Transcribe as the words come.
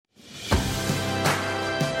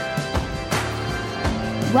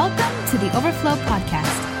Welcome to the Overflow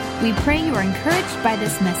Podcast. We pray you are encouraged by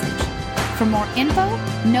this message. For more info,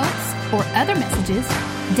 notes, or other messages,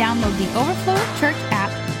 download the Overflow Church app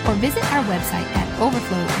or visit our website at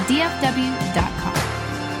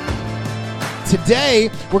overflowdfw.com. Today,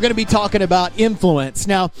 we're going to be talking about influence.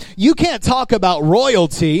 Now, you can't talk about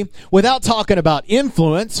royalty without talking about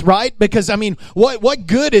influence, right? Because, what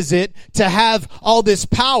good is it to have all this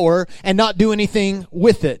power and not do anything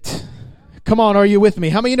with it? Come on, are you with me?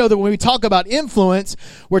 How many of you know that when we talk about influence,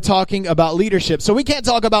 we're talking about leadership? So we can't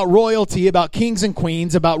talk about royalty, about kings and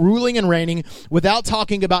queens, about ruling and reigning without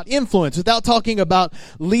talking about influence, without talking about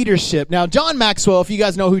leadership. Now, John Maxwell, if you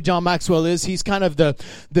guys know who John Maxwell is, he's kind of the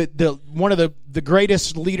one of the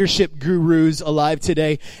greatest leadership gurus alive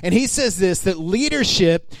today. And he says this, that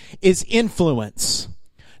leadership is influence.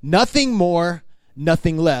 Nothing more,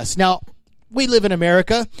 nothing less. Now, we live in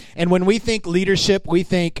America, and when we think leadership, we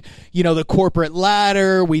think, the corporate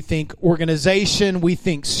ladder, we think organization, we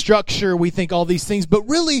think structure, we think all these things. But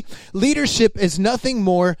really, leadership is nothing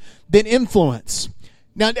more than influence.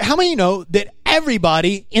 Now, how many know that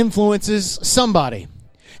everybody influences somebody?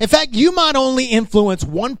 In fact, you might only influence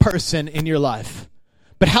one person in your life.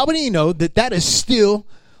 But how many know that that is still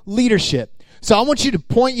leadership? So I want you to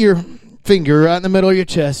point your finger right in the middle of your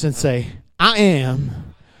chest and say, I am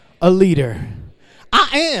a leader.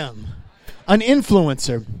 I am an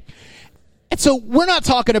influencer. And so we're not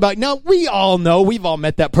talking about, now we all know, we've all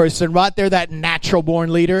met that person, right? They're that natural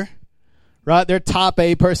born leader, right? They're top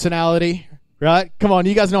A personality, right? Come on,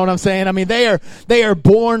 you guys know what I'm saying? They are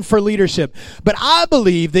born for leadership. But I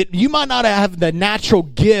believe that you might not have the natural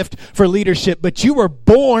gift for leadership, but you were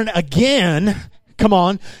born again. Come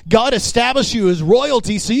on. God established you as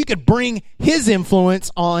royalty so you could bring his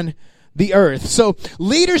influence on the earth. So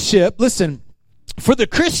leadership, listen, for the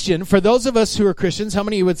Christian, for those of us who are Christians, how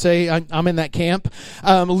many of you would say I'm in that camp?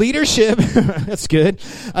 Leadership, that's good.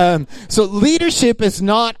 So leadership is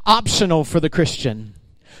not optional for the Christian.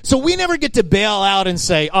 So we never get to bail out and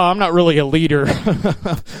say, oh, I'm not really a leader.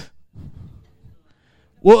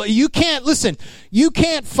 Well, you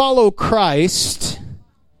can't follow Christ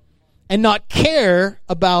and not care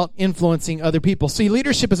about influencing other people. See,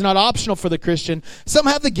 leadership is not optional for the Christian. Some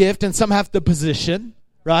have the gift and some have the position,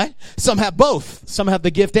 right? Some have both. Some have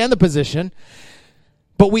the gift and the position.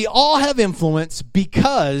 But we all have influence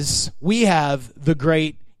because we have the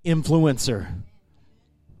great influencer.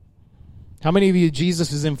 How many of you,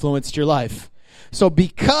 Jesus has influenced your life? So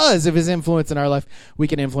because of his influence in our life, we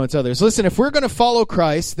can influence others. Listen, if we're going to follow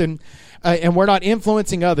Christ then, and we're not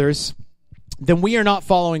influencing others, then we are not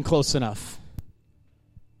following close enough.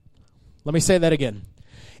 Let me say that again.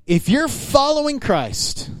 If you're following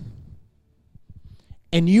Christ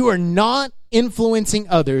and you are not influencing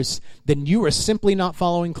others, then you are simply not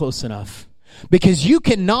following close enough. Because you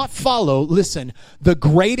cannot follow, listen, the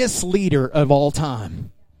greatest leader of all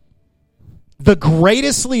time. The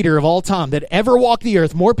greatest leader of all time that ever walked the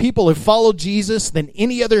earth. More people have followed Jesus than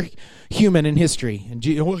any other human in history. And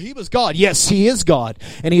he was God. Yes, he is God.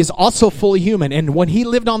 And he is also fully human. And when he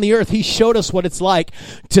lived on the earth, he showed us what it's like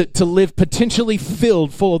to live potentially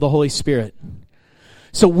full of the Holy Spirit.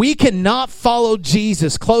 So we cannot follow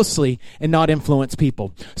Jesus closely and not influence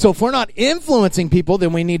people. So if we're not influencing people,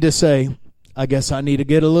 then we need to say, I guess I need to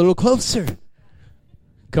get a little closer.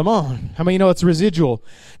 Come on. How many know it's residual?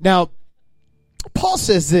 Now, Paul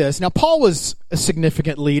says this. Now, Paul was a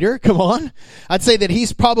significant leader. Come on. I'd say that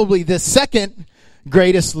he's probably the second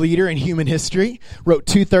greatest leader in human history. Wrote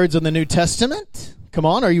 2/3 of the New Testament. Come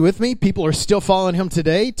on, are you with me? People are still following him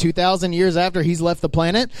today, 2,000 years after he's left the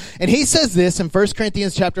planet. And he says this in 1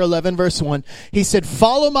 Corinthians chapter 11, verse 1. He said,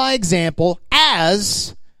 follow my example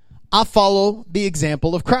as I follow the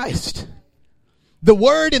example of Christ. The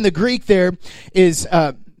word in the Greek there is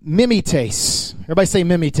mimetes. Everybody say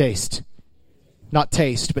mimetes. Not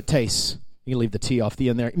taste, but taste. You can leave the T off the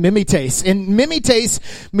end there. Mimetes. And mimetes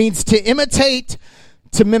means to imitate,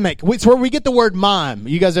 to mimic. It's where we get the word mime.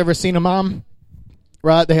 You guys ever seen a mime?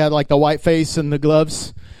 Right? They have like the white face and the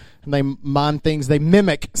gloves. And they mime things. They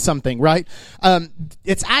mimic something, right?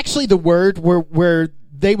 It's actually the word where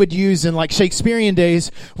they would use in like Shakespearean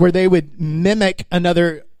days where they would mimic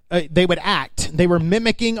another, they would act. They were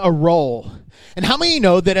mimicking a role. And how many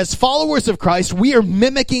know that as followers of Christ, we are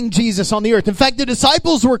mimicking Jesus on the earth? In fact, the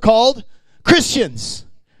disciples were called Christians.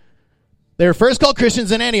 They were first called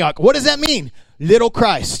Christians in Antioch. What does that mean? Little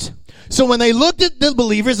Christ. So when they looked at the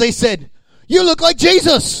believers, they said, you look like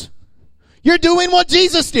Jesus. You're doing what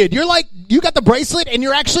Jesus did. You're like, you got the bracelet and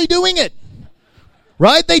you're actually doing it.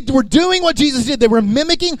 Right? They were doing what Jesus did. They were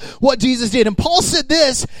mimicking what Jesus did. And Paul said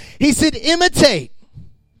this. He said, imitate.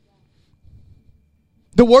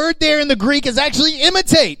 The word there in the Greek is actually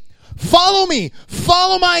imitate. Follow me.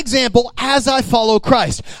 Follow my example as I follow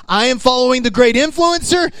Christ. I am following the great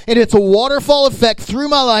influencer, and it's a waterfall effect through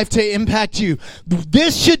my life to impact you.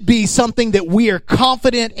 This should be something that we are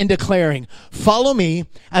confident in declaring. Follow me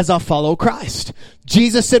as I follow Christ.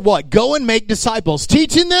 Jesus said what? Go and make disciples,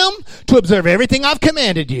 teaching them to observe everything I've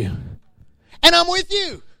commanded you. And I'm with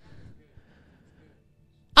you.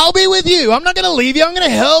 I'll be with you. I'm not going to leave you. I'm going to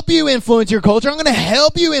help you influence your culture. I'm going to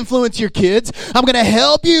help you influence your kids. I'm going to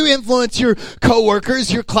help you influence your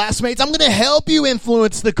coworkers, your classmates. I'm going to help you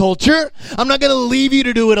influence the culture. I'm not going to leave you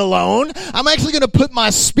to do it alone. I'm actually going to put my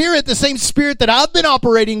spirit, the same spirit that I've been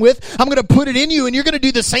operating with, I'm going to put it in you, and you're going to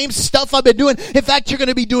do the same stuff I've been doing. In fact, you're going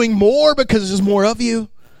to be doing more because there's more of you.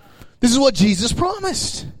 This is what Jesus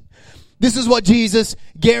promised. This is what Jesus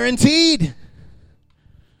guaranteed.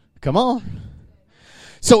 Come on.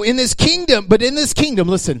 So in this kingdom,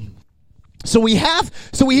 listen. So we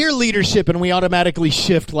hear leadership and we automatically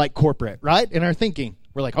shift like corporate, right? In our thinking.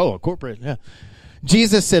 We're like, oh, corporate, yeah.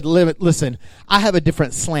 Jesus said, listen, I have a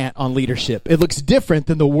different slant on leadership. It looks different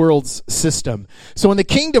than the world's system. So in the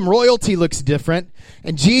kingdom, royalty looks different,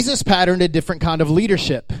 and Jesus patterned a different kind of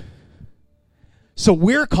leadership. So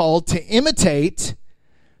we're called to imitate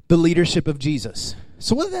the leadership of Jesus.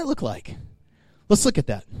 So what did that look like? Let's look at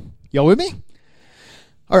that. Y'all with me?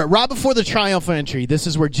 All right, right before the triumphal entry, this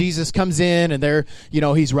is where Jesus comes in, and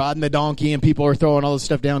he's riding the donkey, and people are throwing all this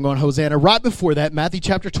stuff down, going, Hosanna. Right before that, Matthew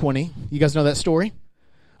chapter 20. You guys know that story?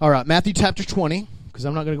 All right, Matthew chapter 20, because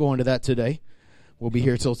I'm not going to go into that today. We'll be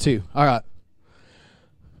here till 2. All right.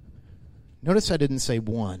 Notice I didn't say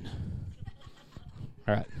 1.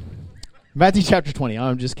 All right. Matthew chapter 20.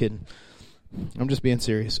 I'm just kidding. I'm just being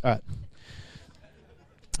serious. All right.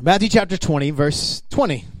 Matthew chapter 20, verse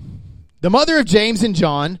 20. The mother of James and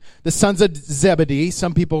John, the sons of Zebedee,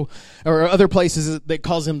 some people or other places that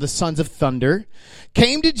calls them the sons of thunder,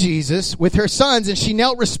 came to Jesus with her sons, and she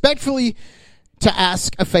knelt respectfully to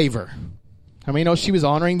ask a favor. How many know she was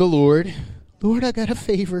honoring the Lord? Lord, I got a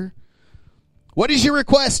favor. What is your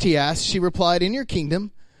request? He asked. She replied, in your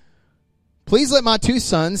kingdom, please let my 2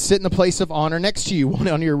 sons sit in the place of honor next to you, one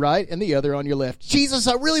on your right and the other on your left. Jesus,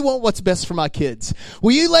 I really want what's best for my kids.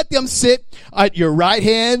 Will you let them sit at your right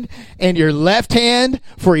hand and your left hand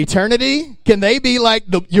for eternity? Can they be like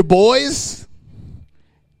your boys?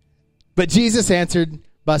 But Jesus answered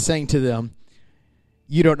by saying to them,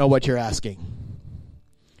 you don't know what you're asking.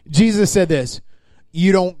 Jesus said this,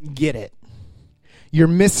 you don't get it. You're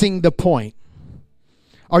missing the point.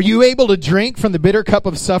 Are you able to drink from the bitter cup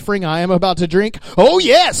of suffering I am about to drink? Oh,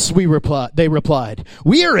 yes, they replied.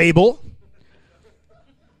 We are able.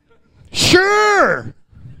 Sure.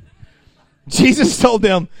 Jesus told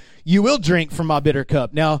them, you will drink from my bitter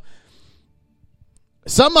cup. Now,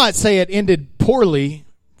 some might say it ended poorly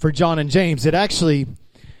for John and James. It actually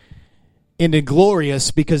ended glorious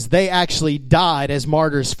because they actually died as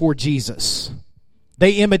martyrs for Jesus.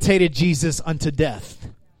 They imitated Jesus unto death.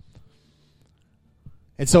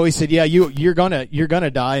 And so he said, yeah, you're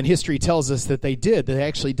gonna die. And history tells us that they did. They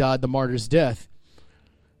actually died the martyr's death.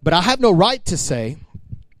 But I have no right to say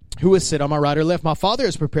who is sit on my right or left. My Father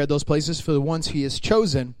has prepared those places for the ones he has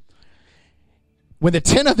chosen. When the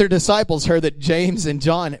 10 other disciples heard that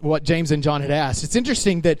what James and John had asked, it's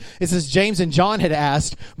interesting that it says James and John had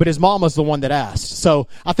asked, but his mom was the one that asked. So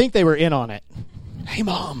I think they were in on it. Hey,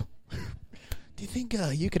 Mom, do you think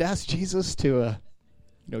you could ask Jesus to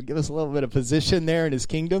give us a little bit of position there in his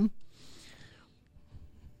kingdom?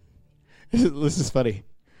 This is funny.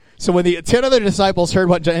 So when the 10 other disciples heard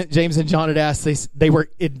what James and John had asked, they were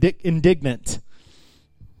indignant.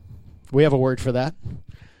 We have a word for that,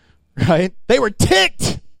 right? They were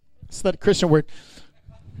ticked. It's that Christian word,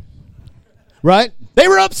 right? They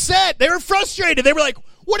were upset. They were frustrated. They were like,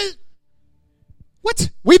 what?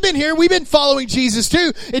 We've been here. We've been following Jesus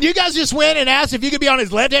too. And you guys just went and asked if you could be on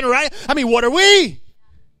his left hand or right. I mean, what are we?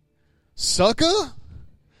 Sucker?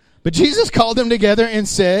 But Jesus called them together and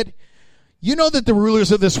said, you know that the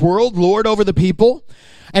rulers of this world lord over the people,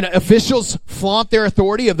 and officials flaunt their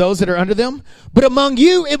authority of those that are under them. But among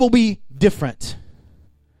you, it will be different.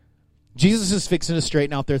 Jesus is fixing to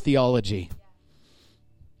straighten out their theology.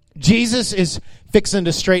 Jesus is fixing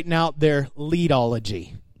to straighten out their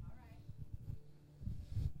leadology.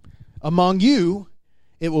 Among you,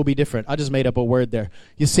 it will be different. I just made up a word there.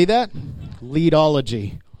 You see that?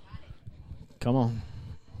 Leadology. Come on.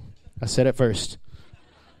 I said it first.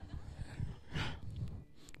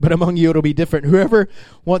 But among you it'll be different. Whoever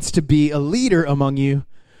wants to be a leader among you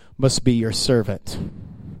must be your servant.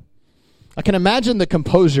 I can imagine the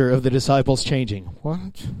composure of the disciples changing.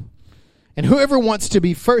 What? And whoever wants to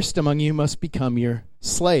be first among you must become your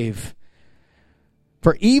slave.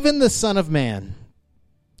 For even the Son of Man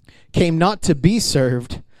came not to be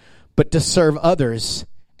served, but to serve others,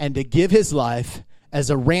 and to give his life as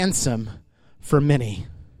a ransom for many.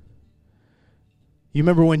 You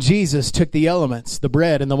remember when Jesus took the elements, the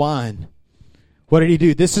bread and the wine. What did he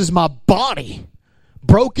do? This is my body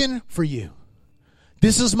broken for you.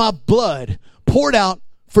 This is my blood poured out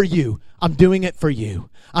for you. I'm doing it for you.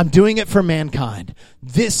 I'm doing it for mankind.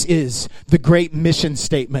 This is the great mission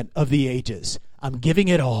statement of the ages. I'm giving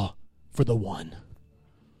it all for the one.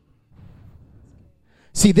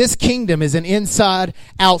 See, this kingdom is an inside,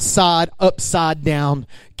 outside, upside down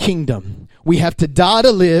kingdom. We have to die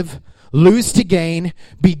to live, lose to gain,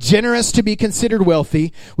 be generous to be considered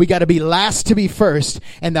wealthy. We got to be last to be first.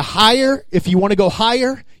 And the higher, if you want to go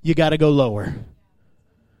higher, you got to go lower.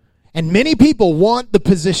 And many people want the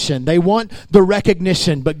position. They want the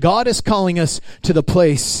recognition. But God is calling us to the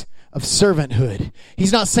place of servanthood.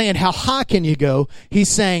 He's not saying how high can you go. He's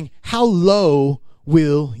saying how low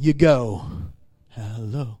will you go. How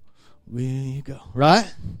low will you go? Right?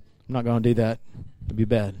 I'm not going to do that. It'd be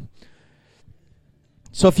bad.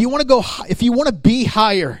 So if you want to go, if you want to be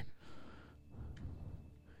higher,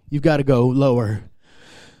 you've got to go lower.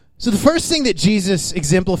 So the first thing that Jesus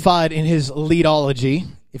exemplified in his leadology,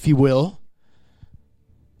 if you will,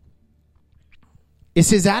 is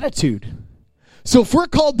his attitude. So if we're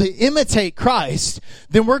called to imitate Christ,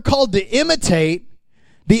 then we're called to imitate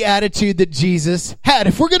the attitude that Jesus had.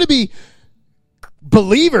 If we're going to be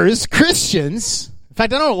believers, Christians, in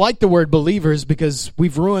fact, I don't like the word believers because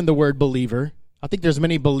we've ruined the word believer. I think there's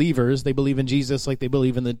many believers. They believe in Jesus like they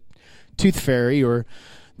believe in the tooth fairy or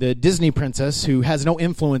the Disney princess who has no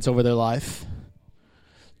influence over their life.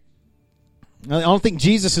 I don't think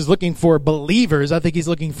Jesus is looking for believers. I think he's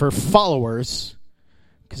looking for followers.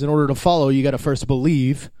 Because in order to follow, you got to first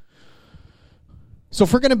believe. So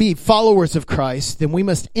if we're going to be followers of Christ, then we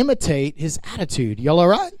must imitate his attitude. Y'all all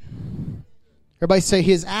right? Everybody say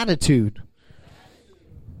his attitude.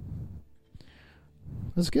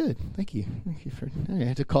 That's good. Thank you. Thank you for. I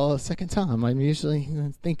had to call a second time. I'm usually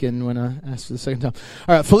thinking when I ask for the second time.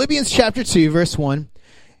 All right, Philippians chapter 2, verse 1.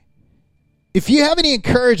 If you have any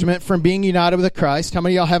encouragement from being united with Christ, how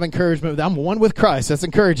many of y'all have encouragement? I'm one with Christ. That's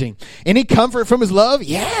encouraging. Any comfort from his love?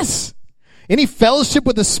 Yes. Any fellowship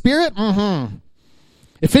with the Spirit? Mm-hmm.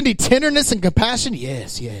 If any tenderness and compassion?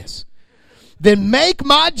 Yes, yes. Then make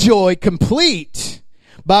my joy complete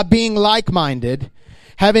by being like-minded,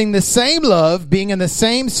 having the same love, being in the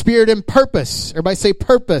same spirit and purpose. Everybody say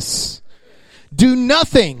purpose. Do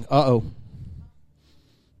nothing. Uh-oh.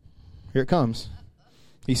 Here it comes.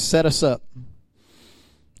 He set us up.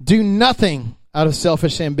 Do nothing out of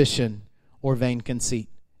selfish ambition or vain conceit.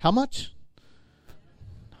 How much?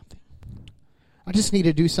 Nothing. I just need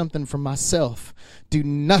to do something for myself. Do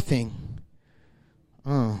nothing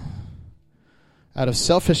out of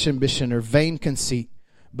selfish ambition or vain conceit,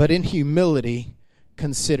 but in humility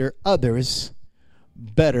consider others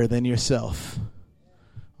better than yourself.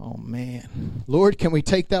 Oh, man. Lord, can we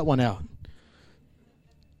take that one out?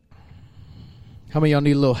 How many of y'all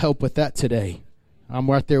need a little help with that today? I'm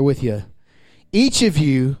right there with you. Each of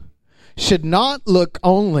you should not look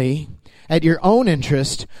only at your own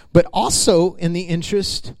interest, but also in the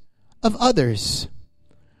interest of others.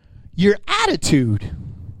 Your attitude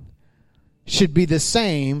should be the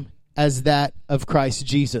same as that of Christ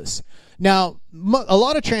Jesus. Now, a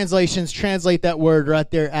lot of translations translate that word right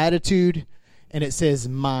there, attitude, and it says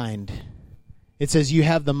mind. It says you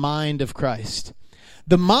have the mind of Christ.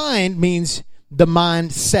 The mind means the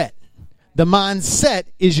mindset. The mindset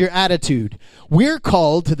is your attitude. We're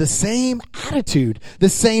called to the same attitude, the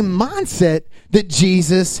same mindset that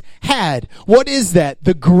Jesus had. What is that?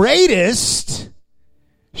 The greatest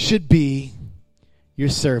should be your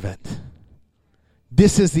servant.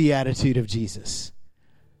 This is the attitude of Jesus.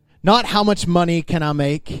 Not how much money can I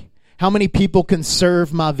make, how many people can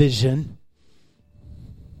serve my vision.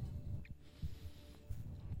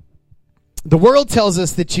 The world tells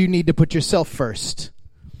us that you need to put yourself first.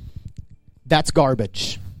 That's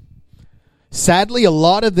garbage. Sadly, a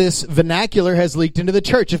lot of this vernacular has leaked into the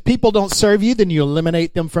church. If people don't serve you, then you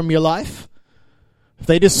eliminate them from your life. If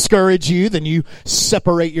they discourage you, then you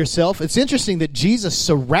separate yourself. It's interesting that Jesus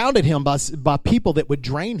surrounded him by people that would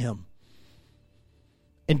drain him.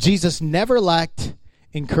 And Jesus never lacked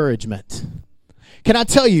encouragement. Can I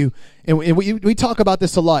tell you, and we talk about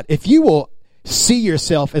this a lot, if you will see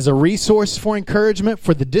yourself as a resource for encouragement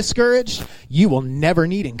for the discouraged, you will never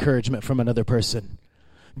need encouragement from another person.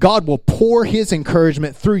 God will pour his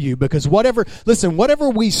encouragement through you because whatever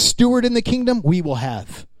we steward in the kingdom, we will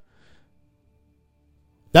have.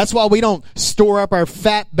 That's why we don't store up our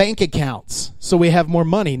fat bank accounts so we have more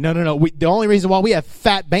money. No. The only reason why we have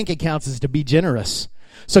fat bank accounts is to be generous.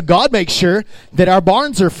 So God makes sure that our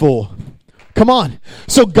barns are full. Come on.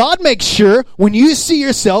 So God makes sure when you see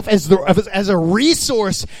yourself as a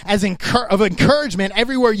resource of encouragement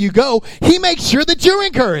everywhere you go, He makes sure that you're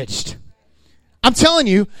encouraged. I'm telling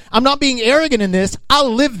you, I'm not being arrogant in this. I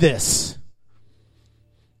live this.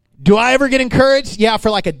 Do I ever get encouraged? Yeah, for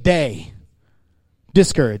like a day.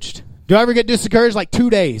 Discouraged. Do I ever get discouraged? Like 2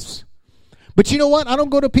 days. But you know what? I don't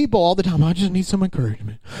go to people all the time. I just need some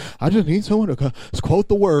encouragement. I just need someone to quote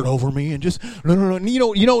the word over me and just, no.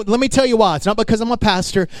 You know, let me tell you why. It's not because I'm a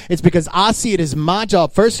pastor. It's because I see it as my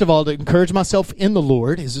job, first of all, to encourage myself in the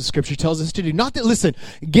Lord, as the scripture tells us to do. Not that, listen,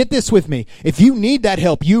 get this with me. If you need that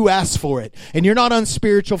help, you ask for it. And you're not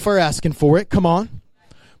unspiritual for asking for it. Come on.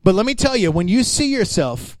 But let me tell you, when you see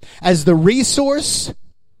yourself as the resource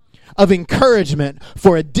of encouragement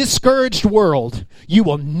for a discouraged world, you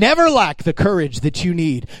will never lack the courage that you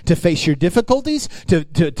need to face your difficulties,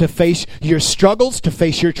 to face your struggles, to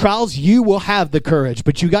face your trials. You will have the courage,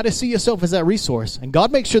 but you got to see yourself as that resource. And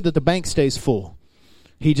God makes sure that the bank stays full.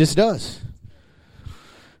 He just does.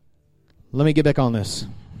 Let me get back on this.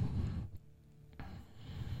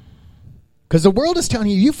 Because the world is telling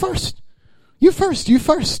you, you first. You first.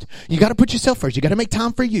 You got to put yourself first. You got to make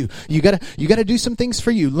time for you. You got to do some things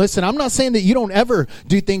for you. Listen, I'm not saying that you don't ever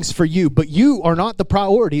do things for you, but you are not the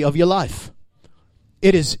priority of your life.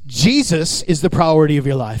 It is Jesus is the priority of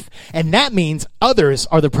your life. And that means others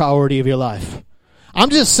are the priority of your life.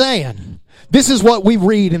 I'm just saying, this is what we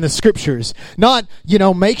read in the scriptures. Not,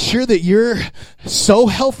 make sure that you're so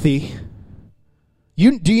healthy.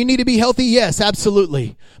 Do you need to be healthy? Yes,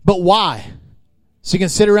 absolutely. But why? So you can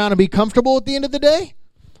sit around and be comfortable at the end of the day?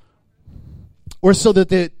 Or so that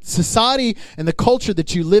the society and the culture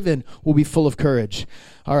that you live in will be full of courage?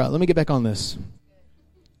 All right, let me get back on this.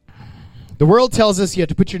 The world tells us you have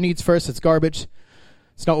to put your needs first. It's garbage.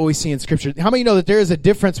 It's not what we see in Scripture. How many know that there is a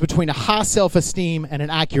difference between a high self-esteem and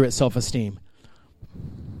an accurate self-esteem?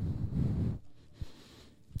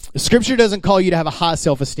 The Scripture doesn't call you to have a high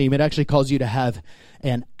self-esteem. It actually calls you to have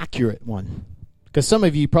an accurate one. Because some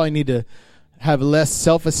of you probably need to have less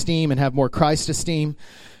self-esteem and have more Christ-esteem,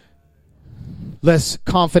 less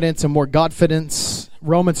confidence and more Godfidence.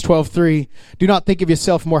 Romans 12:3, do not think of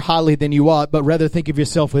yourself more highly than you ought, but rather think of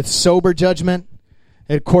yourself with sober judgment,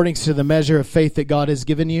 according to the measure of faith that God has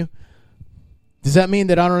given you. Does that mean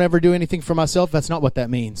that I don't ever do anything for myself? That's not what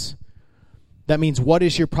that means. That means, what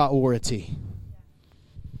is your priority?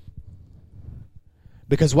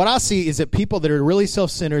 Because what I see is that people that are really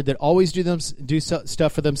self-centered, that always do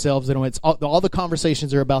stuff for themselves, and it's all the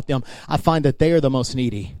conversations are about them, I find that they are the most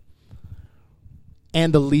needy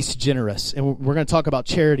and the least generous. And we're going to talk about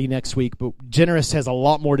charity next week, but generous has a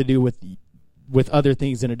lot more to do with other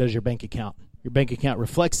things than it does your bank account. Your bank account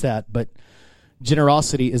reflects that, but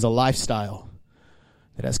generosity is a lifestyle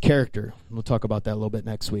that has character. We'll talk about that a little bit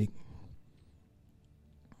next week.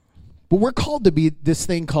 But we're called to be this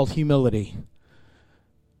thing called humility.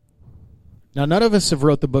 Now, none of us have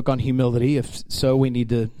wrote the book on humility. If so, we need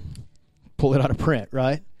to pull it out of print,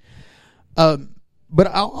 right? But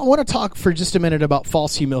I want to talk for just a minute about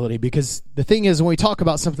false humility, because the thing is, when we talk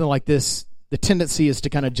about something like this, the tendency is to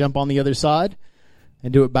kind of jump on the other side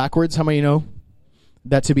and do it backwards. How many of you know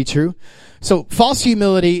that to be true? So false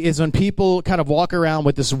humility is when people kind of walk around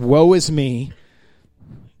with this woe is me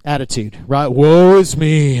attitude, right? Woe is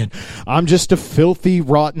me, and I'm just a filthy,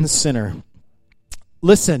 rotten sinner.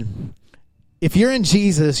 Listen, if you're in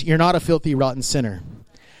Jesus, you're not a filthy, rotten sinner.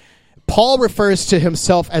 Paul refers to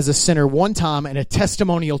himself as a sinner one time in a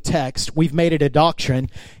testimonial text. We've made it a doctrine.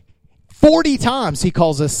 40 times he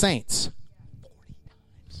calls us saints.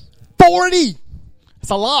 40!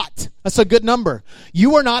 That's a lot. That's a good number.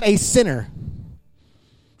 You are not a sinner.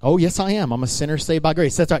 Oh, yes, I am. I'm a sinner saved by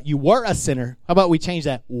grace. That's right. You were a sinner. How about we change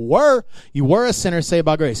that? You were a sinner saved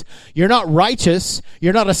by grace. You're not righteous.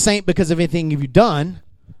 You're not a saint because of anything you've done.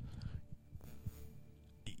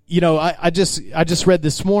 You know, I just read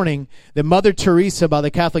this morning that Mother Teresa by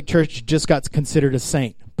the Catholic Church just got considered a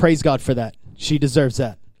saint. Praise God for that. She deserves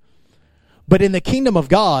that. But in the kingdom of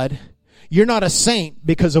God, you're not a saint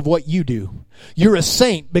because of what you do. You're a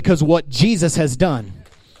saint because of what Jesus has done.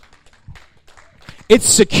 It's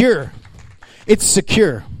secure. It's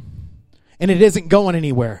secure. And it isn't going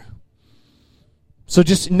anywhere. So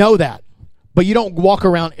just know that. But you don't walk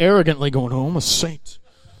around arrogantly going, oh, I'm a saint.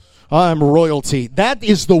 I'm royalty. That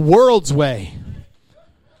is the world's way.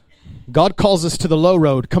 God calls us to the low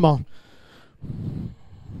road. Come on.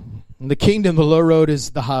 In the kingdom, the low road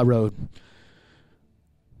is the high road.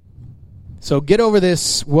 So get over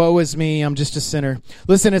this, woe is me, I'm just a sinner.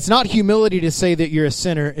 Listen, it's not humility to say that you're a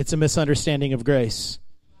sinner. It's a misunderstanding of grace.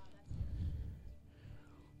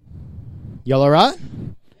 Y'all all right?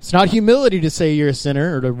 It's not humility to say you're a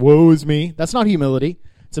sinner or to woe is me. That's not humility.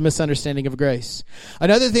 It's a misunderstanding of grace.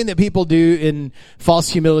 Another thing that people do in false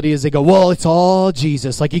humility is they go, well, it's all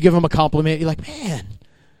Jesus. Like you give them a compliment. You're like,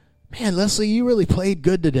 man, Leslie, you really played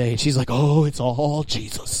good today. And she's like, oh, it's all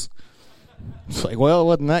Jesus. It's like, well, it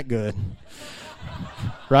wasn't that good.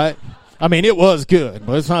 Right? I mean, it was good,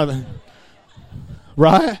 but it's not.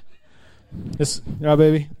 Right? Right,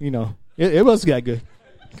 baby? You know, it was that good.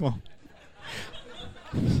 Come on.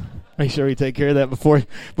 Make sure we take care of that before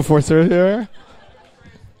Thursday.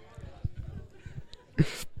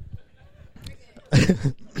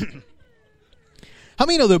 How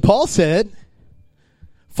many know that Paul said,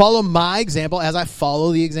 follow my example as I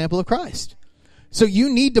follow the example of Christ? So you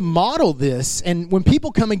need to model this. And when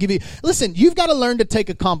people come and give you, listen, you've got to learn to take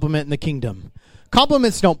a compliment in the kingdom.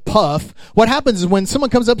 Compliments don't puff. What happens is when someone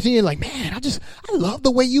comes up to you and like, man, I love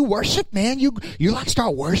the way you worship, man. You like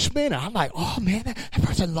start worshiping. And I'm like, oh man, that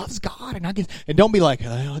person loves God. And don't be like,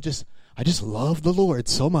 I just love the Lord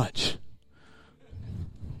so much.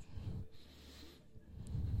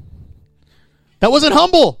 That wasn't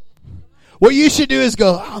humble. What you should do is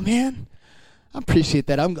go, oh man, I appreciate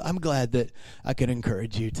that. I'm glad that I could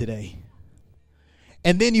encourage you today.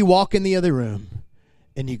 And then you walk in the other room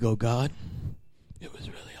and you go, God, it was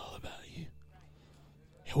really all about you.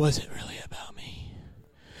 It wasn't really about me.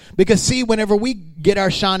 Because see, whenever we get our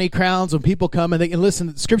shiny crowns, when people come and they can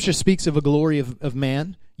listen, Scripture speaks of a glory of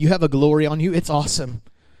man. You have a glory on you. It's awesome.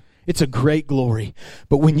 It's a great glory.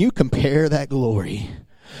 But when you compare that glory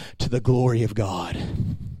to the glory of God,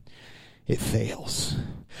 it fails.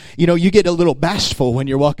 You know, you get a little bashful when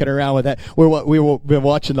you're walking around with that. We've been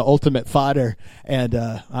watching The Ultimate Fighter, and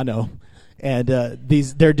I know. And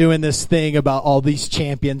they're doing this thing about all these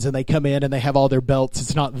champions, and they come in and they have all their belts.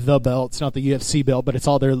 It's not the belt, it's not the UFC belt, but it's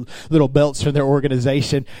all their little belts from their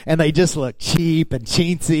organization, and they just look cheap and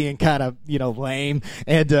chintzy and kind of lame.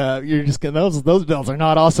 And you're just going, those belts are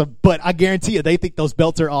not awesome. But I guarantee you, they think those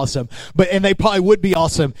belts are awesome. And they probably would be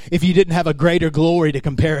awesome if you didn't have a greater glory to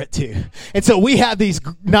compare it to. And so we have these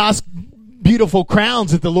nice, beautiful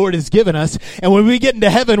crowns that the Lord has given us. And when we get into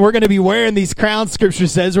heaven, we're going to be wearing these crowns, Scripture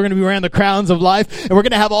says. We're going to be wearing the crowns of life. And we're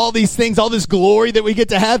going to have all these things, all this glory that we get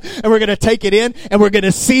to have. And we're going to take it in. And we're going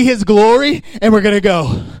to see His glory. And we're going to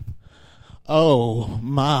go, oh,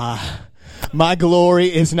 my glory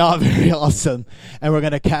is not very awesome. And we're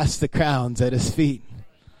going to cast the crowns at His feet.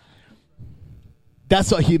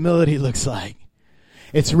 That's what humility looks like.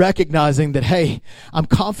 It's recognizing that, hey, I'm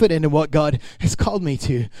confident in what God has called me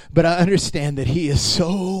to, but I understand that He is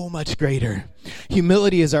so much greater.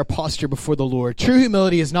 Humility is our posture before the Lord. True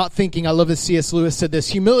humility is not thinking, I love this, C.S. Lewis said this,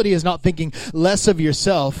 humility is not thinking less of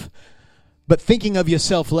yourself, but thinking of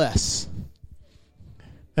yourself less.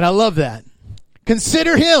 And I love that.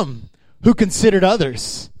 Consider Him who considered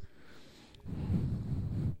others.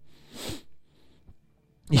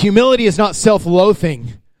 Humility is not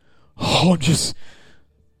self-loathing. Oh,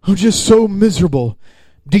 I'm just so miserable.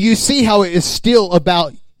 Do you see how it is still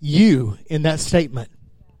about you in that statement?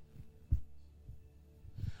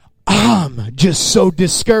 I'm just so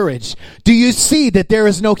discouraged. Do you see that there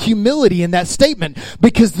is no humility in that statement?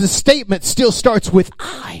 Because the statement still starts with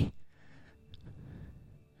I.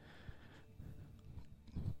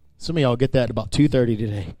 Some of y'all get that at about 2:30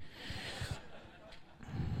 today.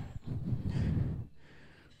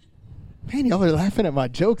 Man, y'all are laughing at my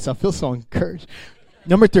jokes. I feel so encouraged.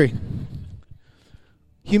 Number 3,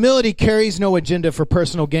 humility carries no agenda for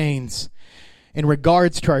personal gains in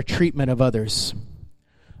regards to our treatment of others.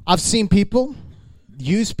 I've seen people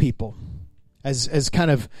use people as kind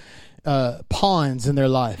of pawns in their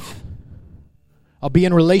life. I'll be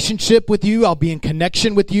in relationship with you. I'll be in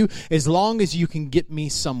connection with you as long as you can get me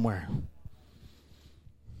somewhere.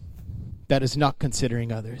 That is not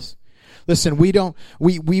considering others. Listen, we do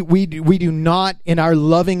not, in our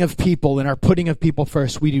loving of people, in our putting of people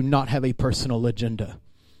first, we do not have a personal agenda.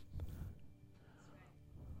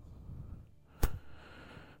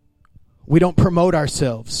 We don't promote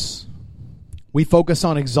ourselves. We focus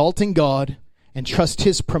on exalting God and trust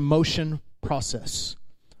His promotion process.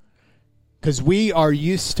 Because we are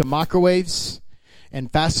used to microwaves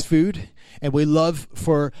and fast food, and we love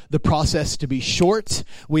for the process to be short.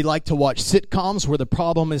 We like to watch sitcoms where the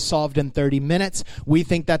problem is solved in 30 minutes. We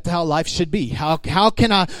think that's how life should be. How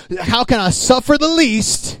can I suffer the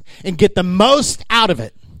least and get the most out of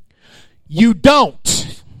it? You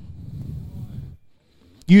don't.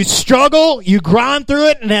 You struggle, you grind through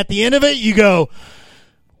it, and at the end of it, you go,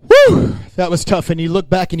 whew, that was tough. And you look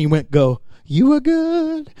back and you go, you are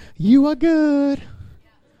good. You are good.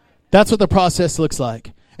 That's what the process looks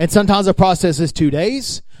like. And sometimes the process is 2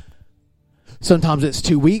 days. Sometimes it's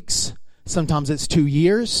 2 weeks. Sometimes it's 2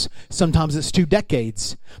 years. Sometimes it's 2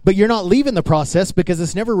 decades. But you're not leaving the process because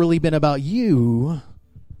it's never really been about you.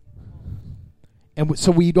 And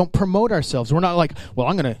so we don't promote ourselves. We're not like, well,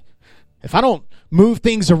 if I don't move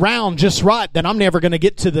things around just right, then I'm never going to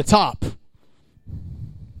get to the top.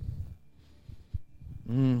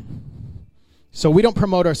 So we don't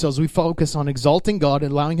promote ourselves. We focus on exalting God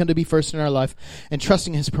and allowing Him to be first in our life and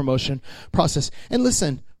trusting His promotion process. And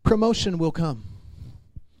listen, promotion will come.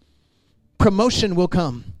 Promotion will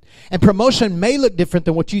come. And promotion may look different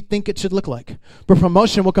than what you think it should look like. But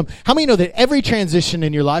promotion will come. How many know that every transition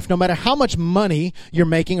in your life, no matter how much money you're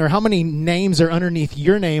making or how many names are underneath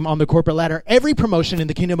your name on the corporate ladder, every promotion in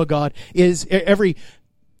the kingdom of God every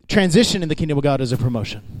transition in the kingdom of God is a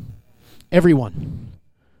promotion. Everyone.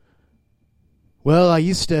 Well, I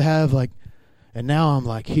used to have and now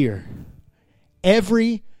I'm here.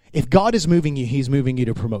 If God is moving you, He's moving you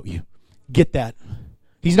to promote you. Get that.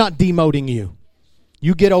 He's not demoting you.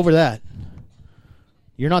 You get over that.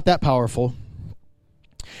 You're not that powerful.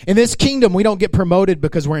 In this kingdom, we don't get promoted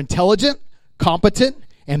because we're intelligent, competent,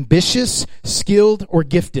 ambitious, skilled, or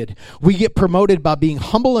gifted. We get promoted by being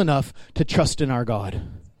humble enough to trust in our God.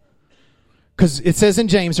 Because it says in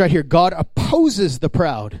James right here, God opposes the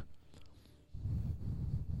proud.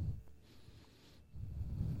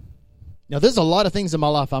 Now, there's a lot of things in my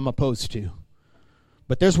life I'm opposed to.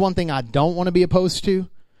 But there's one thing I don't want to be opposed to,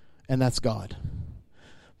 and that's God.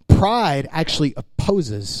 Pride actually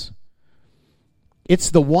opposes.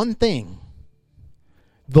 It's the one thing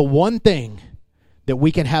that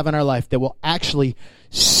we can have in our life that will actually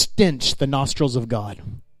stench the nostrils of God.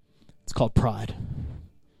 It's called pride.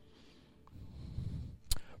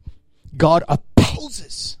 God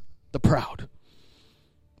opposes the proud,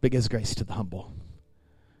 but gives grace to the humble.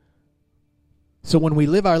 So when we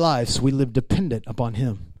live our lives, we live dependent upon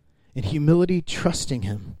Him. In humility, trusting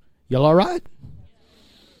Him. Y'all all right?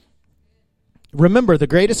 Remember the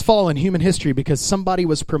greatest fall in human history because somebody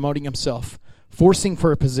was promoting himself, forcing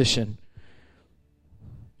for a position.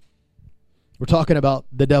 We're talking about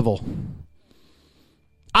the devil.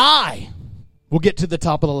 I will get to the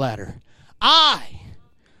top of the ladder.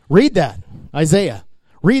 Read that, Isaiah.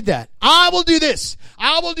 Read that. I will do this.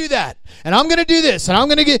 I will do that. And I'm going to do this. And I'm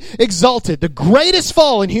going to get exalted. The greatest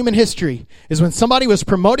fall in human history is when somebody was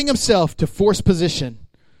promoting himself to force position.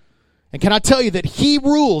 And can I tell you that he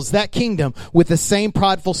rules that kingdom with the same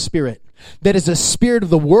prideful spirit? That is a spirit of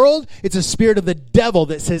the world. It's a spirit of the devil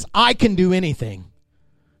that says, I can do anything.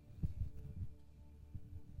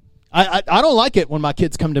 I don't like it when my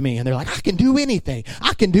kids come to me and they're like, I can do anything.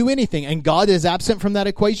 I can do anything. And God is absent from that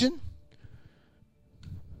equation.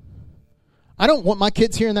 I don't want my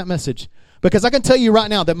kids hearing that message. Because I can tell you right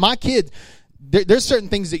now that my kids, there's certain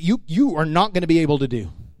things that you are not going to be able to do.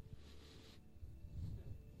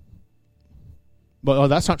 But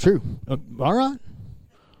that's not true. All right.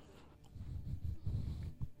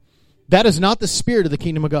 That is not the spirit of the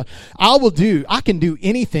kingdom of God. I can do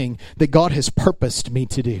anything that God has purposed me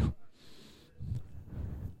to do.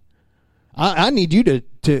 I need you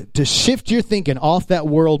to shift your thinking off that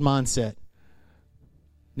world mindset.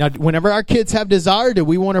 Now, whenever our kids have desire, do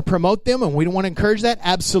we want to promote them and we don't want to encourage that?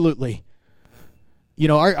 Absolutely. You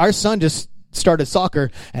know, our son just started soccer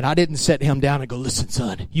and I didn't set him down and go, listen,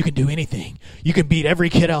 son, you can do anything. You can beat every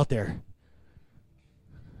kid out there.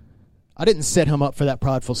 I didn't set him up for that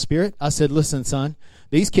prideful spirit. I said, listen, son,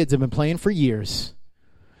 these kids have been playing for years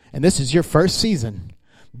and this is your first season.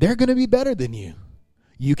 They're going to be better than you.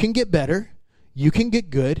 You can get better. You can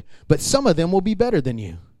get good, but some of them will be better than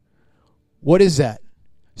you. What is that?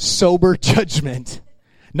 Sober judgment.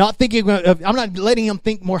 I'm not letting him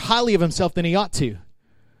think more highly of himself than he ought to.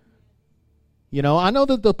 You know, I know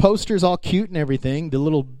that the poster's all cute and everything. The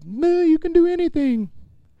little, you can do anything.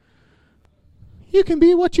 You can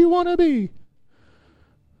be what you want to be.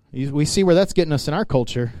 We see where that's getting us in our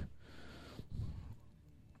culture.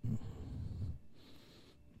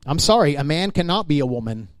 I'm sorry, a man cannot be a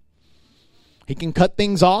woman. He can cut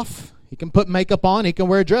things off. He can put makeup on. He can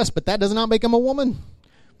wear a dress, but that does not make him a woman.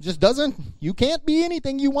 It just doesn't. You can't be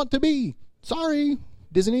anything you want to be. Sorry,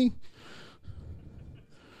 Disney.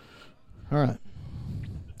 All right.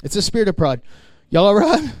 It's a spirit of pride. Y'all all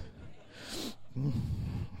right?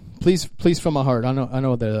 Please from my heart. I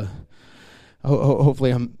know that hopefully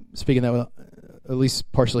I'm speaking that with at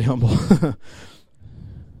least partially humble.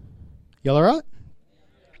 Y'all all right?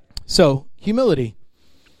 So, humility,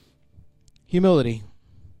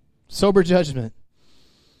 sober judgment.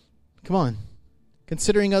 Come on.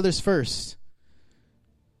 Considering others first.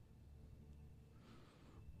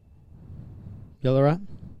 Y'all all right?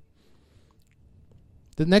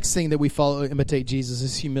 The next thing that we follow, imitate Jesus,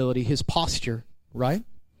 is humility, his posture, right?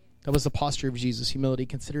 That was the posture of Jesus, humility,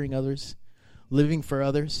 considering others, living for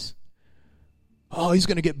others. Oh, he's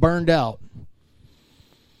going to get burned out.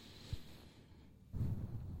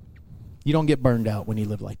 You don't get burned out when you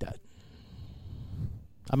live like that.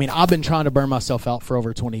 I mean, I've been trying to burn myself out for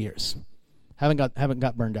over 20 years. Haven't got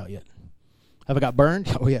burned out yet. Have I got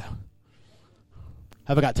burned? Oh, yeah.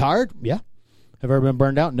 Have I got tired? Yeah. Have I ever been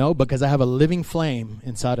burned out? No, because I have a living flame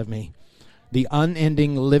inside of me. The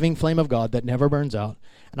unending living flame of God that never burns out.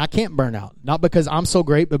 And I can't burn out. Not because I'm so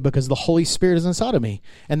great, but because the Holy Spirit is inside of me.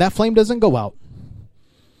 And that flame doesn't go out.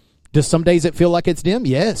 Does some days it feel like it's dim?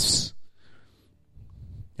 Yes.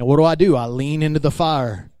 And what do? I lean into the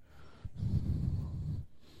fire.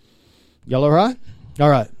 Y'all all right? All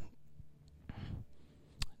right.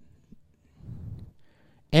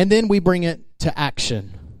 And then we bring it to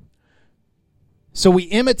action. So we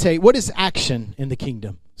imitate. What is action in the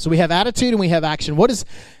kingdom? So we have attitude and we have action. What is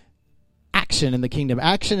action in the kingdom?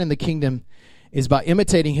 Action in the kingdom is by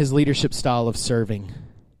imitating his leadership style of serving.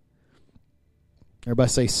 Everybody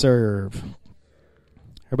say serve.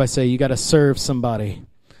 Everybody say you got to serve somebody.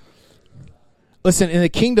 Listen, in the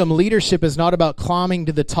kingdom, leadership is not about climbing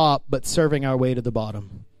to the top, but serving our way to the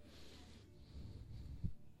bottom.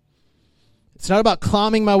 It's not about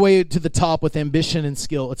climbing my way to the top with ambition and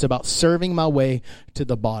skill. It's about serving my way to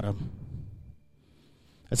the bottom.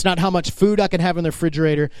 It's not how much food I can have in the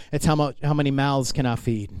refrigerator. It's how many mouths can I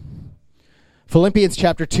feed. Philippians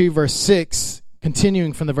chapter 2, verse 6,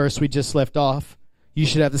 continuing from the verse we just left off. You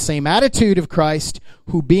should have the same attitude of Christ,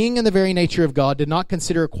 who being in the very nature of God, did not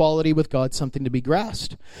consider equality with God something to be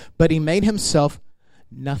grasped, but he made himself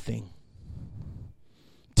nothing,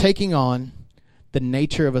 taking on the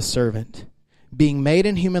nature of a servant, being made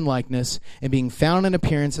in human likeness, and being found in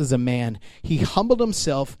appearance as a man. He humbled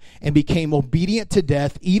himself and became obedient to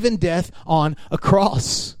death, even death on a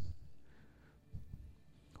cross.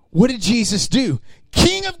 What did Jesus do?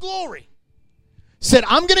 King of glory said,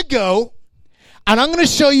 I'm going to go and I'm going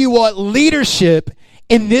to show you what leadership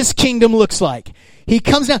in this kingdom looks like. He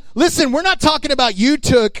comes down. Listen, we're not talking about you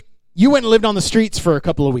went and lived on the streets for a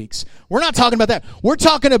couple of weeks. We're not talking about that. We're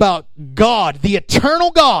talking about God, the eternal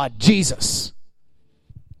God, Jesus.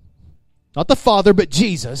 Not the Father, but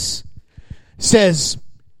Jesus says,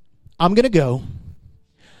 I'm going to go.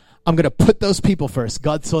 I'm going to put those people first.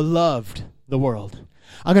 God so loved the world.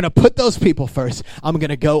 I'm going to put those people first. I'm going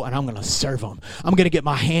to go and I'm going to serve them. I'm going to get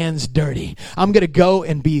my hands dirty. I'm going to go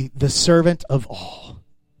and be the servant of all.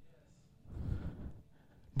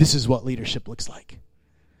 This is what leadership looks like.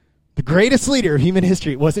 The greatest leader of human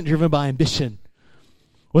history wasn't driven by ambition.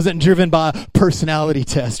 Wasn't driven by a personality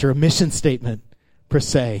test or a mission statement per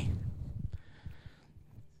se.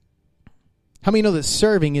 How many know that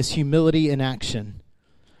serving is humility in action?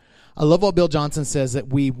 I love what Bill Johnson says, that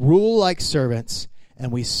we rule like servants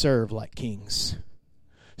and we serve like kings.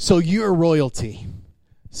 So you're royalty.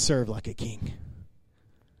 Serve like a king.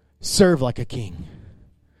 Serve like a king.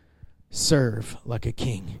 Serve like a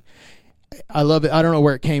king. I love it. I don't know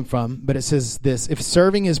where it came from, but it says this: if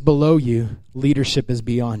serving is below you, leadership is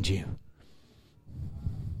beyond you.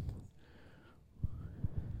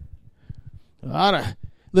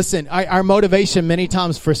 Listen, our motivation many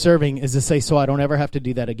times for serving is to say, so I don't ever have to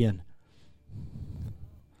do that again.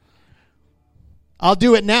 I'll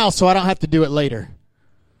do it now so I don't have to do it later.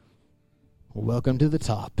 Welcome to the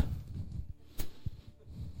top.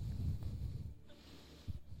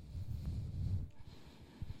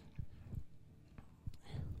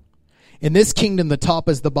 In this kingdom, the top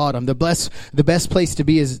is the bottom. The best place to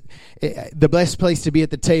be at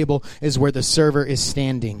the table is where the server is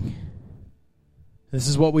standing. This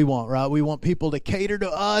is what we want, right? We want people to cater to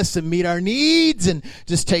us and meet our needs and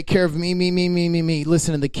just take care of me.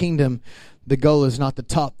 Listen, in the kingdom, the goal is not the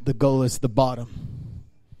top. The goal is the bottom.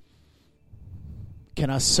 Can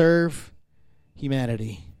I serve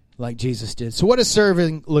humanity like Jesus did? So what does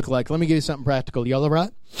serving look like? Let me give you something practical. Y'all all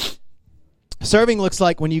right? Serving looks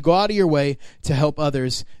like when you go out of your way to help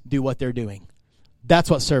others do what they're doing. That's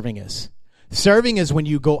what serving is. Serving is when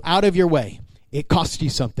you go out of your way. It costs you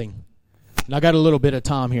something. And I got a little bit of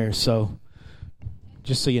time here, so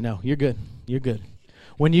just so you know, you're good. You're good.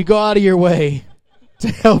 When you go out of your way to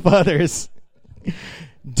help others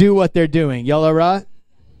do what they're doing. Y'all all right?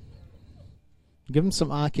 Give them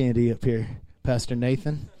some eye candy up here, Pastor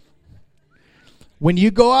Nathan. When you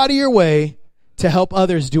go out of your way to help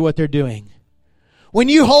others do what they're doing. When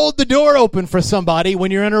you hold the door open for somebody when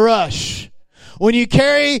you're in a rush. When you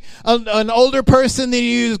carry an older person that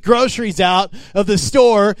you use groceries out of the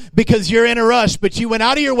store because you're in a rush, but you went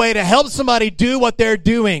out of your way to help somebody do what they're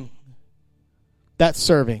doing, that's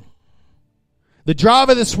serving. The drive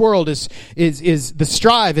of this world is the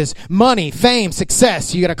strive is money, fame,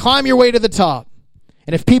 success. You got to climb your way to the top.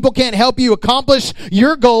 And if people can't help you accomplish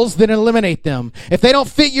your goals, then eliminate them. If they don't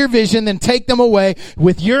fit your vision, then take them away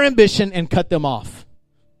with your ambition and cut them off.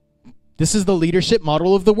 This is the leadership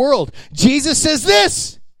model of the world. Jesus says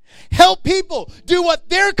this: help people do what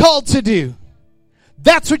they're called to do.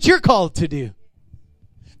 That's what you're called to do.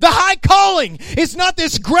 The high calling is not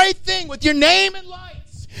this great thing with your name and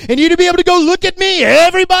lights and you to be able to go, look at me,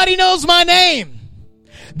 everybody knows my name.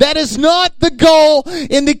 That is not the goal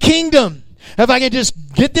in the kingdom. If I can just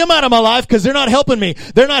get them out of my life because they're not helping me.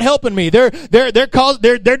 They're not helping me. They're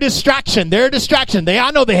distraction. They're a distraction.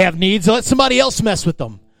 I know they have needs. Let somebody else mess with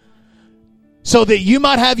them. So that you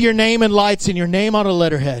might have your name and lights and your name on a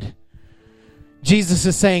letterhead. Jesus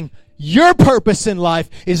is saying your purpose in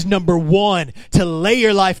life is number one, to lay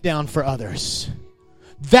your life down for others.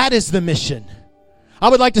 That is the mission. I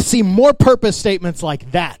would like to see more purpose statements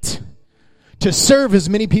like that. To serve as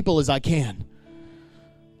many people as I can.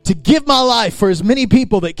 To give my life for as many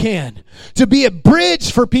people that can. To be a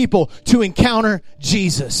bridge for people to encounter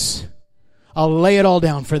Jesus. I'll lay it all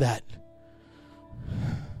down for that.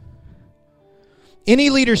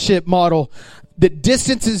 Any leadership model that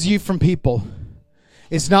distances you from people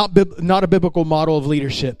is not a biblical model of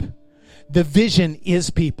leadership. The vision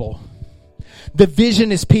is people. The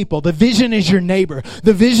vision is people. The vision is your neighbor.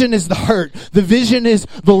 The vision is the hurt. The vision is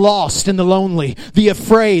the lost and the lonely, the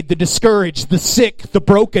afraid, the discouraged, the sick, the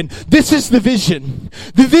broken. This is the vision.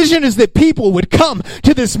 The vision is that people would come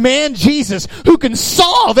to this man, Jesus, who can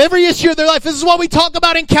solve every issue of their life. This is why we talk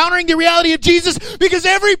about encountering the reality of Jesus, because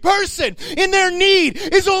every person in their need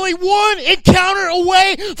is only one encounter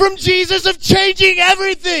away from Jesus of changing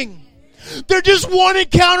everything. They're just one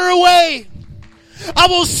encounter away. I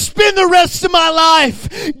will spend the rest of my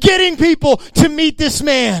life getting people to meet this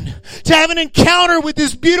man, to have an encounter with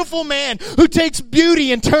this beautiful man who takes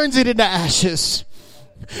beauty and turns it into ashes,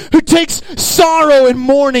 who takes sorrow and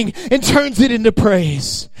mourning and turns it into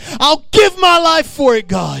praise. I'll give my life for it,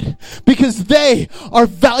 God, because they are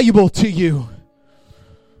valuable to you.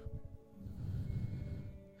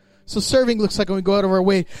 So serving looks like when we go out of our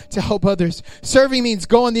way to help others. Serving means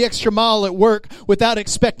going the extra mile at work without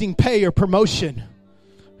expecting pay or promotion.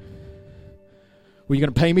 Were you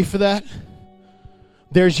going to pay me for that?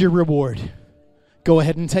 There's your reward. Go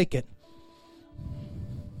ahead and take it.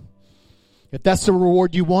 If that's the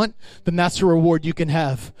reward you want, then that's the reward you can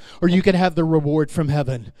have. Or you can have the reward from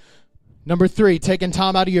heaven. Number 3, taking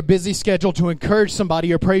time out of your busy schedule to encourage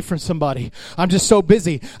somebody or pray for somebody. I'm just so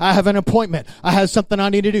busy. I have an appointment. I have something I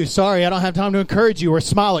need to do. Sorry, I don't have time to encourage you or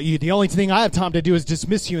smile at you. The only thing I have time to do is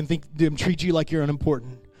dismiss you and treat you like you're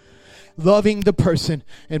unimportant. Loving the person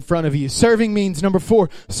in front of you. Serving means, number 4,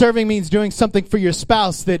 serving means doing something for your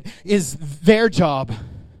spouse that is their job.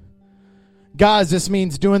 Guys, this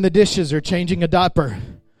means doing the dishes or changing a diaper.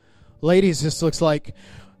 Ladies, this looks like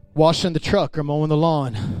washing the truck or mowing the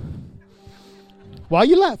lawn. Why are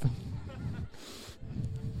you laughing?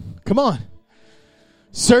 Come on.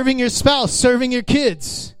 Serving your spouse, serving your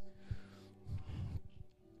kids.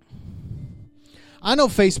 I know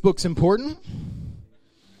Facebook's important.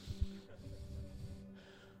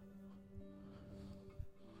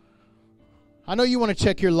 I know you want to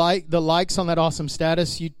check the likes on that awesome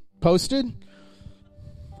status you posted.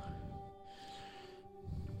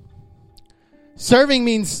 Serving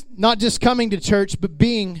means not just coming to church, but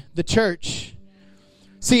being the church.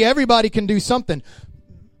 See, everybody can do something.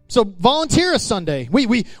 So volunteer a Sunday.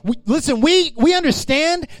 We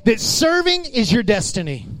understand that serving is your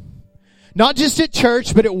destiny. Not just at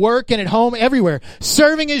church, but at work and at home, everywhere.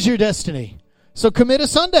 Serving is your destiny. So commit a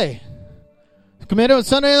Sunday. Commit a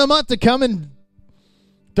Sunday of the month to come and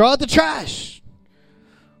throw out the trash.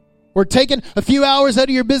 Or taking a few hours out of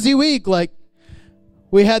your busy week like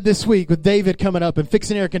we had this week with David coming up and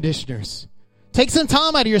fixing air conditioners. Take some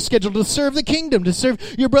time out of your schedule to serve the kingdom, to serve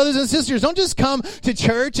your brothers and sisters. Don't just come to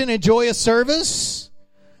church and enjoy a service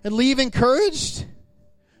and leave encouraged.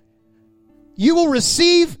 You will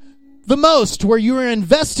receive the most where you are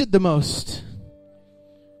invested the most.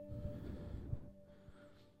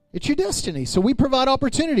 It's your destiny. So we provide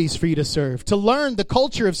opportunities for you to serve, to learn the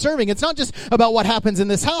culture of serving. It's not just about what happens in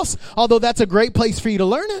this house, although that's a great place for you to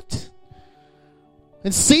learn it.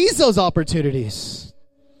 And seize those opportunities.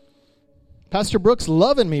 Pastor Brooks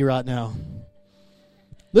loving me right now.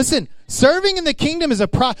 Listen, serving in the kingdom is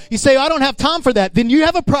you say, I don't have time for that. Then you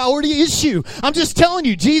have a priority issue. I'm just telling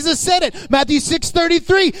you. Jesus said it. Matthew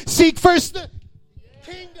 6:33. Seek first the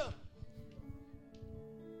kingdom.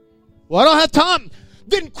 Well, I don't have time.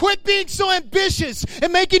 Then quit being so ambitious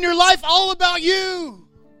and making your life all about you.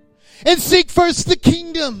 And seek first the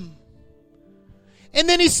kingdom. And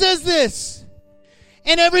then he says this.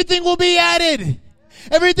 And everything will be added.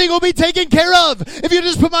 Everything will be taken care of. If you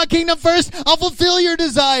just put my kingdom first, I'll fulfill your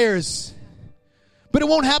desires. But it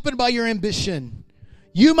won't happen by your ambition.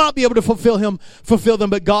 You might be able to fulfill them,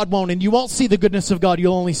 but God won't. And you won't see the goodness of God.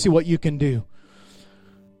 You'll only see what you can do.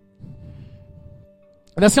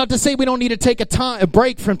 And that's not to say we don't need to take a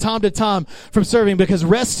break from time to time from serving, because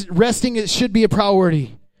resting it should be a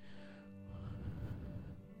priority.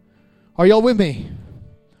 Are y'all with me?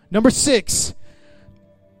 Number 6.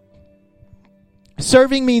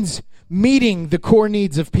 Serving means meeting the core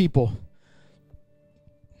needs of people.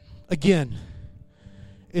 Again,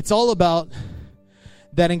 it's all about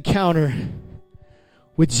that encounter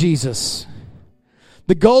with Jesus.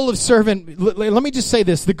 The goal of serving, let me just say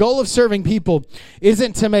this. The goal of serving people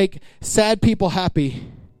isn't to make sad people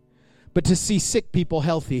happy, but to see sick people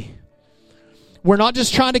healthy. We're not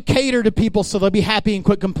just trying to cater to people so they'll be happy and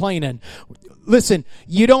quit complaining. Listen,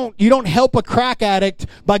 you don't help a crack addict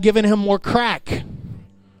by giving him more crack.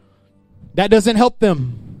 That doesn't help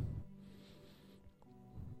them.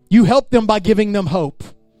 You help them by giving them hope.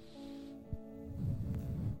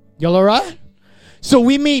 Y'all all right? So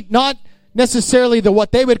we meet not necessarily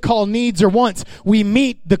what they would call needs or wants. We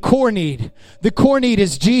meet the core need. The core need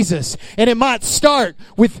is Jesus. And it might start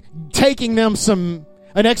with taking them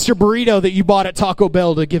an extra burrito that you bought at Taco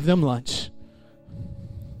Bell to give them lunch.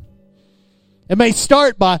 It may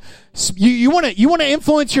start by you want to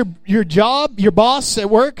influence your job, your boss at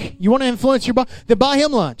work. You want to influence your boss, then buy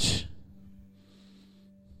him lunch.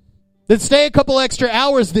 Then stay a couple extra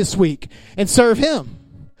hours this week and serve him.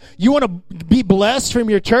 You want to be blessed from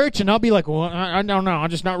your church and not be like, well, I don't know, I'm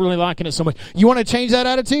just not really liking it so much. You want to change that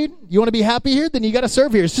attitude? You want to be happy here? Then you got to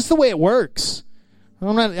serve here. It's just the way it works.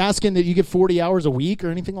 I'm not asking that you get 40 hours a week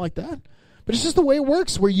or anything like that. But it's just the way it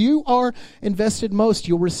works. Where you are invested most,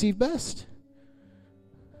 you'll receive best.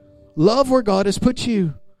 Love where God has put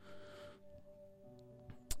you.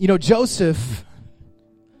 You know, Joseph,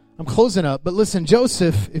 I'm closing up, but listen,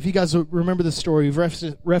 Joseph, if you guys remember the story, we've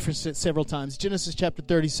referenced it several times. Genesis chapter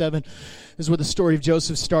 37 is where the story of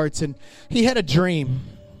Joseph starts, and he had a dream.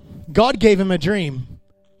 God gave him a dream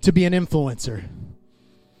to be an influencer.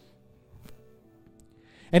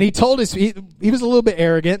 And he told he was a little bit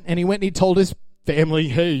arrogant, and he went and he told his family,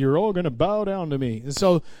 hey, you're all going to bow down to me. And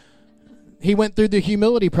so he went through the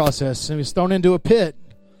humility process and he was thrown into a pit.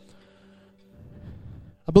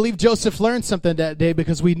 I believe Joseph learned something that day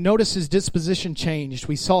because we noticed his disposition changed.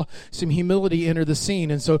 We saw some humility enter the scene.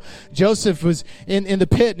 And so Joseph was in the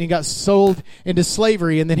pit and he got sold into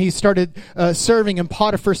slavery. And then he started serving in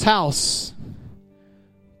Potiphar's house.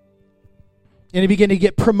 And he began to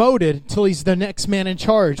get promoted until he's the next man in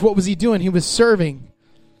charge. What was he doing? He was serving.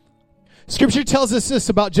 Scripture tells us this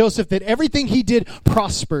about Joseph, that everything he did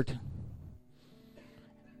prospered.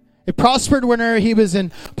 It prospered whenever he was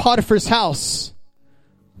in Potiphar's house.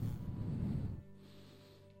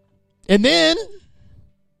 And then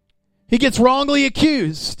he gets wrongly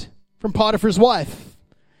accused from Potiphar's wife.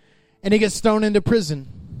 And he gets thrown into prison.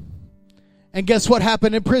 And guess what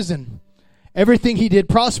happened in prison? Everything he did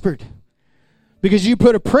prospered. Because you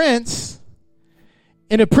put a prince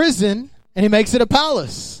in a prison and he makes it a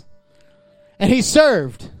palace. And he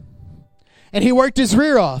served. And he worked his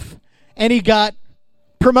rear off. And he got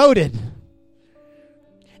promoted.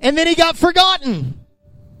 And then he got forgotten.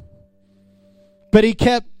 But he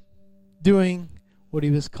kept doing what he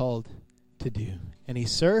was called to do. And he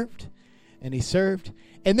served. And he served.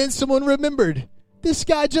 And then someone remembered this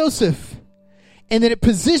guy Joseph. And then it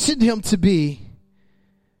positioned him to be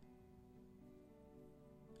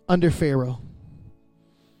under Pharaoh.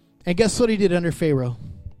 And guess what he did under Pharaoh?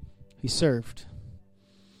 He served.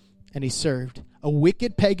 And he served. A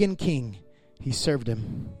wicked pagan king, he served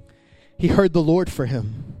him. He heard the Lord for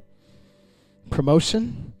him.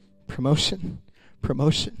 Promotion, promotion,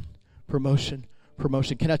 promotion, promotion,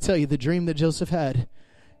 promotion. Can I tell you, the dream that Joseph had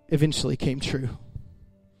eventually came true.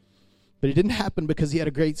 But it didn't happen because he had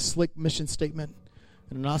a great slick mission statement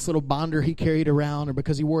and a nice little binder he carried around, or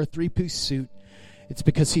because he wore a 3-piece suit. It's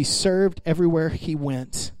because he served everywhere he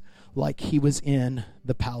went like he was in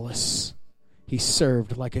the palace. He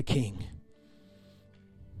served like a king.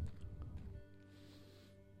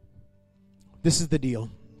 This is the deal.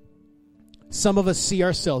 Some of us see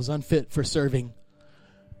ourselves unfit for serving.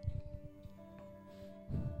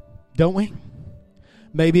 don't we?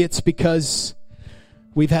 Maybe it's because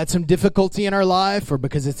we've had some difficulty in our life, or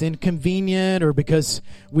because it's inconvenient, or because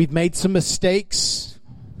we've made some mistakes.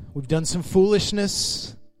 We've done some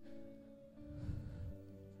foolishness.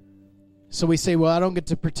 So we say, well, I don't get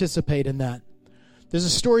to participate in that. There's a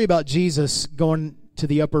story about Jesus going to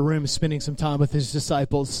the upper room, spending some time with his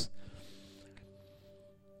disciples.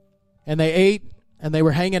 And they ate, and they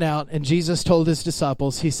were hanging out, and Jesus told his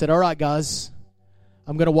disciples, he said, all right, guys,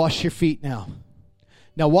 I'm going to wash your feet now.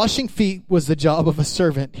 Now, washing feet was the job of a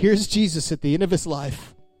servant. Here's Jesus at the end of his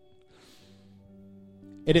life.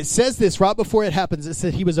 And it says this right before it happens. It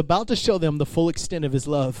said he was about to show them the full extent of his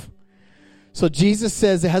love. So Jesus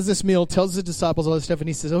says, has this meal, tells the disciples all this stuff, and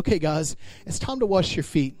he says, okay, guys, it's time to wash your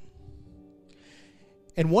feet.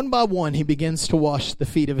 And one by one, he begins to wash the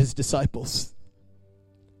feet of his disciples.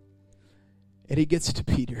 And he gets to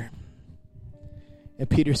Peter. And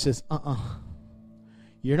Peter says,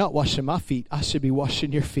 you're not washing my feet. I should be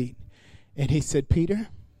washing your feet. And he said, Peter,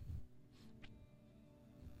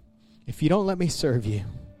 if you don't let me serve you,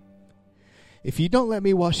 if you don't let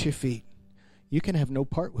me wash your feet, you can have no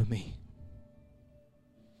part with me.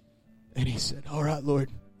 And he said, all right,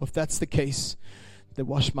 Lord, well, if that's the case, then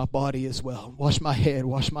wash my body as well. Wash my head,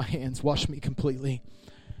 wash my hands, wash me completely.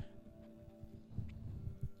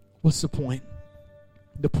 What's the point?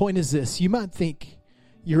 The point is this. You might think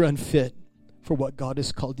you're unfit for what God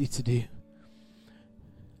has called you to do.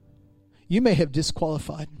 You may have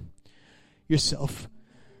disqualified yourself.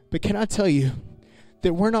 But can I tell you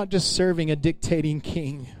that we're not just serving a dictating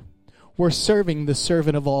king. We're serving the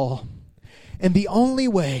servant of all. And the only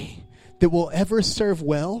way that we'll ever serve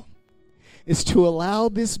well is to allow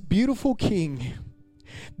this beautiful king,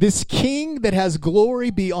 this king that has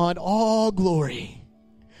glory beyond all glory,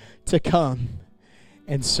 to come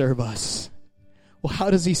and serve us. Well, how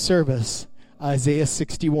does he serve us? Isaiah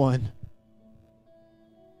 61.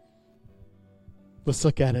 Let's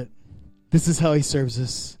look at it. This is how he serves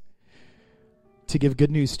us. To give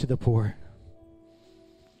good news to the poor.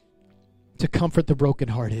 To comfort the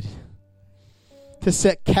brokenhearted. To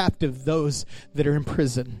set captive those that are in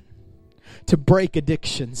prison. To break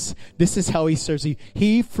addictions. This is how he serves you.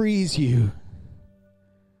 He frees you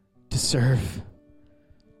to serve.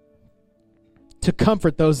 To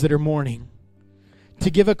comfort those that are mourning. To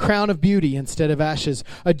give a crown of beauty instead of ashes.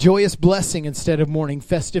 A joyous blessing instead of mourning.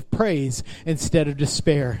 Festive praise instead of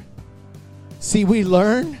despair. See, we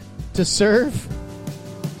learn to serve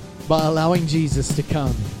by allowing Jesus to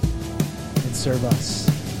come and serve us.